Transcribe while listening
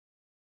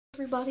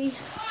Everybody,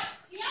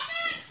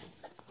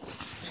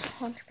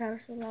 Hunter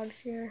Patterson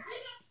Vlogs here.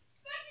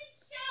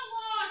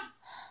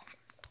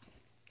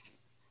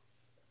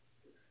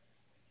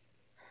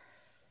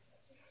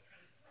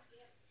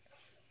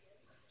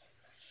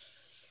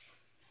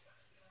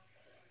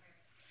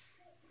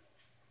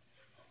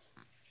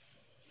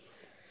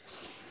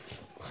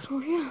 So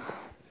yeah,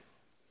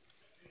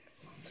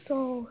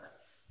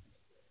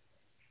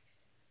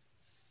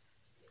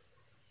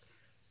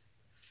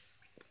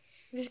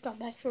 we just got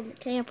back from the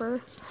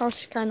camper.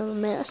 House is kind of a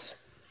mess.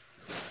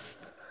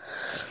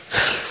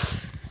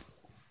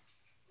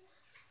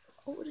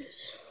 Oh, it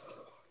is.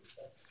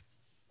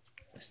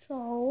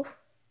 So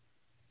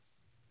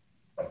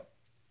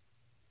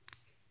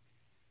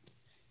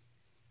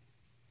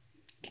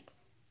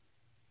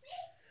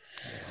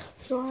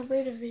I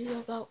made a video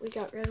about we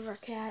got rid of our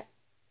cat,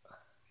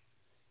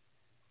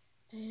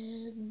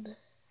 and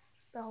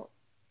I'll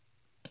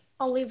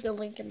leave the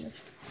link in the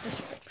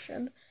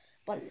description,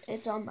 but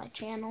it's on my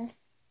channel.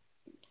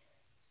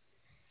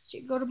 So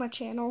you go to my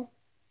channel,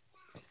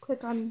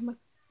 click on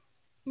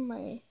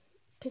my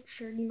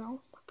picture, my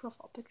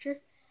profile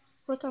picture.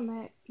 Click on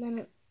that, then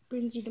it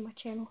brings you to my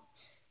channel.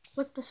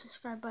 Click the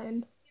subscribe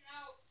button,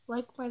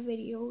 like my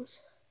videos,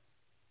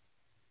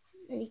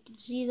 and you can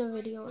see the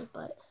videos,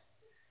 but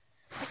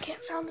I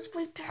can't find this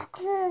way back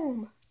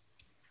home.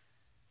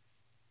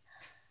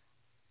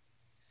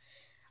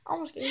 I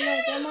almost gave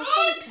my grandma a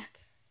heart attack.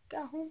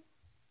 Got home.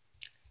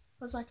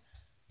 I was like,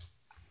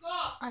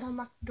 I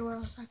unlocked the door. I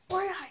was like,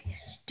 where are you,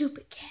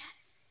 stupid cat?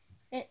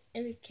 And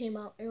it came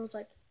out. It was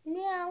like,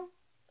 meow.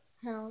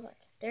 And I was like,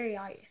 there you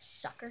are, you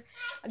sucker.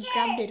 I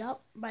grabbed it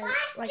up by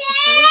like the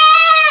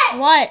fur.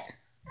 What?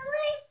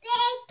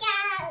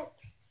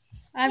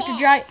 I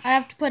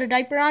have to put a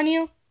diaper on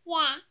you?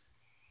 Yeah.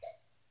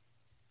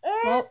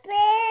 Well,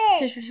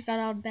 sister just got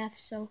out of bath,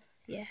 so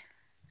yeah.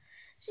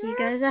 See you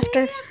guys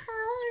after.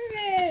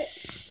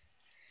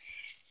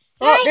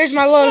 Oh, there's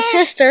my little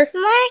sister.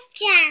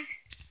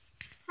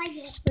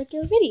 Like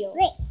your video.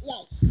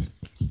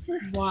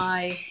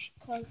 Why?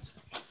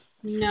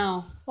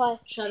 No. Why?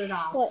 Shut it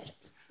off. What?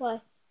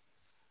 Why?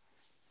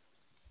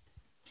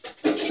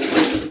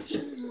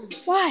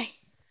 Why?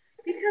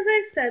 Because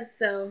I said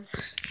so.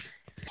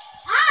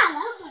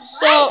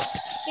 So,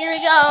 here we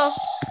go.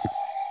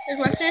 There's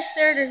my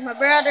sister, there's my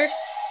brother.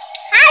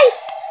 Hi!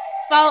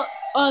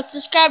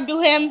 Subscribe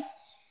to him.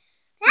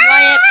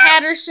 Wyatt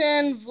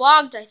Patterson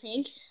Vlogs, I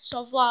think.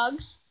 So,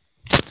 vlogs.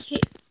 He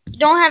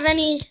don't have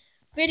any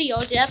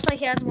videos yet, but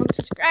he has 1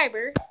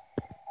 subscriber.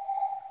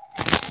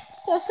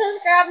 So,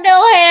 subscribe to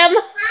him.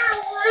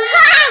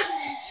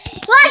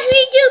 Watch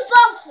me do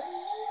both.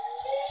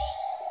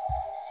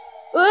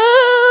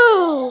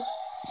 Ooh!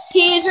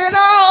 He's an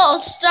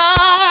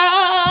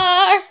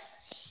all-star!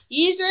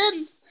 He's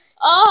an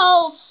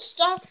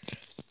all-star!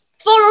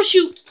 Photo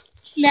shoot!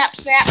 Snap,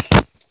 snap.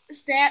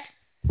 Snap.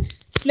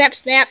 Snap,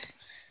 snap.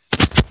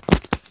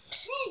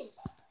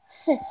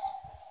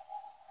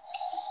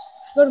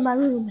 Let's go to my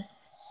room.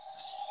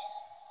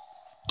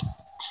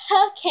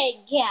 Okay,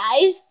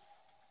 guys.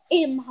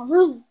 In my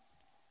room.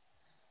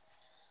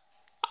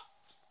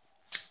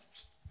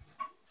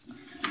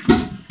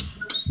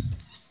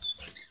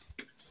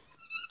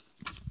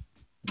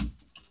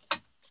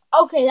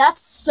 Okay, that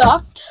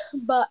sucked,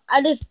 but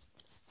I just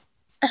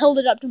held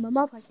it up to my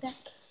mouth like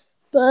that.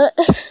 But,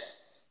 of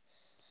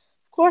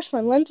course,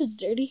 my lens is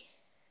dirty.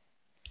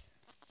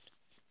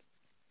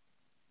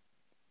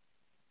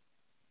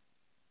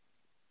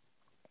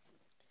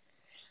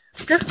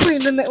 Just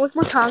cleaning it with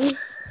my tongue.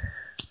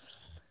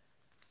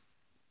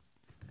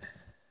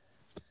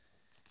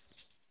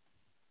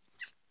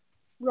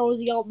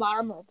 Rosie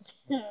Obama.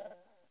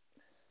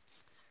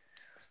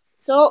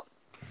 So,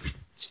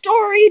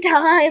 story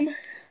time.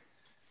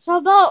 So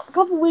about a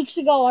couple weeks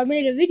ago, I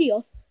made a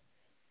video.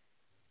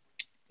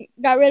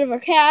 Got rid of our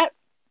cat.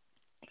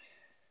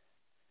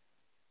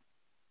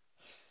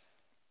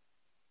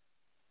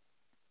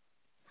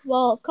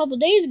 Well, a couple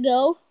days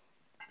ago,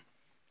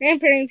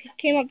 grandparents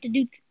came up to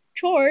do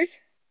chores.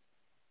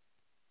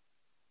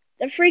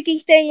 The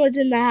freaking thing was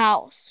in the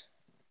house.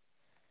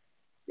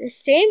 The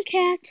same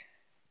cat.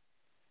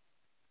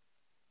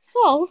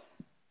 So,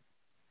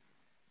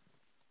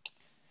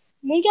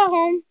 when we got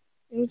home,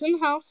 it was in the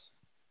house.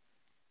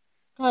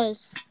 Because,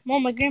 well,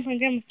 my grandpa and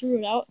grandma threw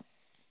it out.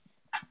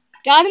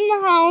 Got in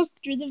the house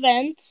through the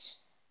vents.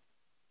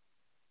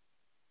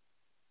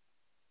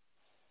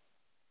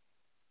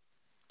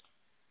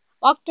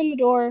 Walked in the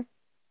door.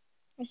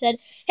 I said,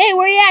 hey,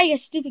 where you at, you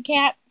stupid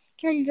cat?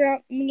 Turned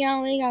around,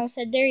 meowing. I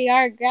said, there you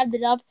are. Grabbed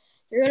it up.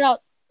 Threw it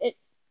out. It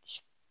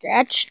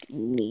scratched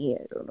me.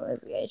 I don't know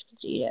if you guys can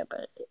see that,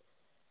 but...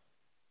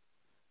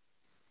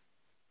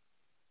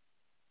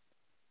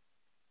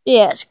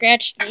 yeah, it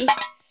scratched me.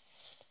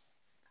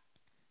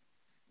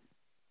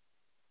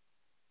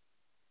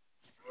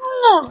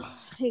 Oh, I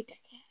hate that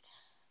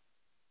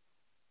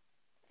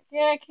cat.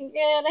 I can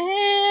get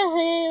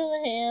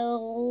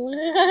hell.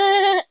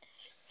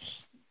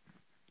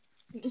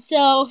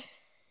 So,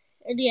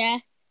 yeah.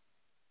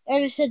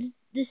 I just said,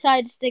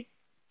 decides to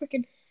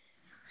freaking.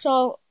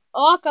 So I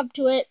walk up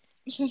to it.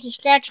 Since it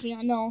scratched me,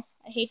 I know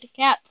I hate the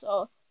cat,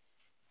 so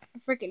I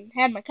freaking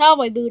had my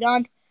cowboy boot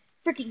on.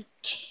 Freaking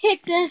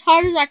kicked it as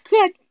hard as I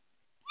could.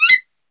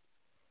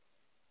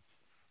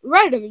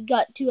 Right in the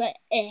gut, too.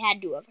 It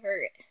had to have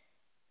hurt.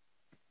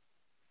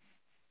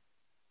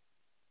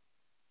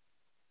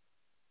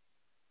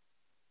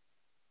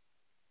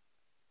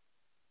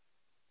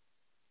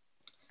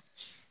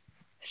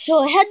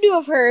 So it had to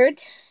have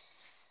hurt.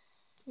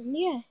 And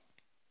yeah.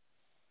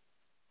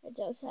 It's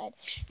outside.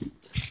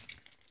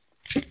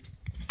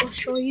 I'll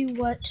show you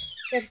what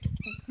they're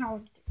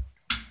calling through.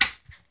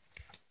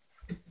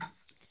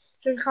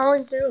 They're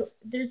calling through.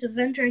 There's a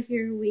vent right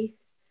here. We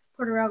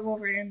put a rug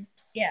over it, and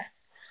yeah.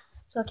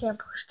 So I can't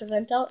push the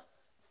vent out.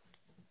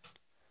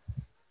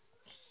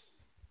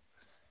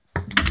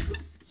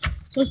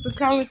 So it's been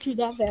calling through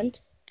that vent.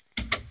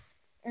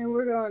 And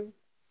we're going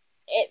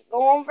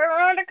for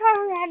another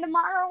car ride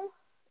tomorrow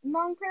in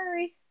Long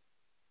Prairie.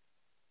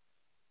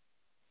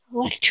 So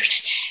let's do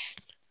this.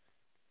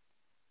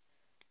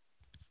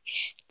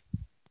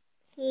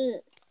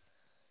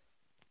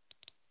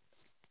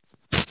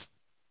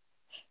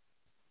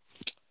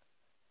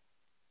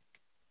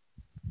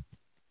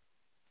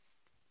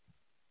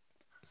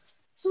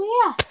 So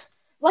yeah,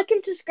 like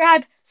and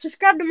subscribe.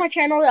 Subscribe to my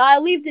channel.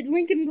 I'll leave the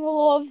link in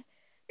below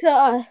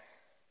to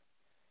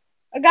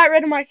I got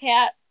rid of my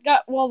cat.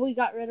 We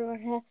got rid of our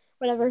cat.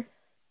 Whatever.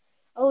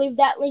 I'll leave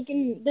that link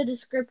in the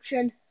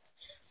description.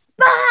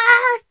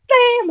 Bye,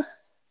 fam!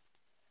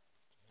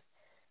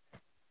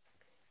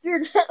 If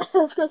you're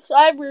a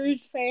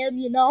subscribers, fam,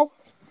 you know.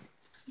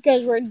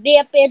 Because we're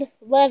dipping,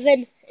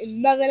 living,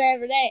 and loving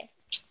every day.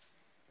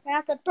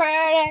 That's a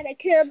prayer that a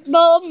kid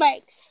both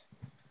makes.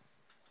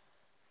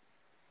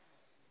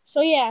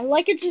 So yeah,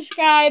 like and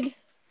subscribe.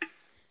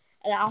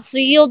 And I'll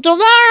see you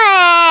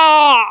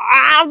tomorrow!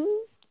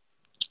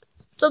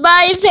 So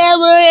bye,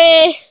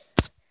 family!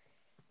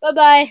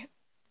 Bye-bye.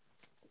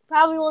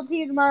 Probably won't see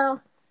you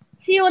tomorrow.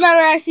 See you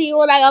whenever I see you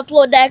when I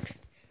upload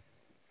next.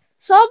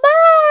 So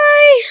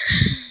bye!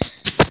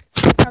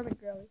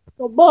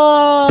 So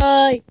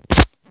bye!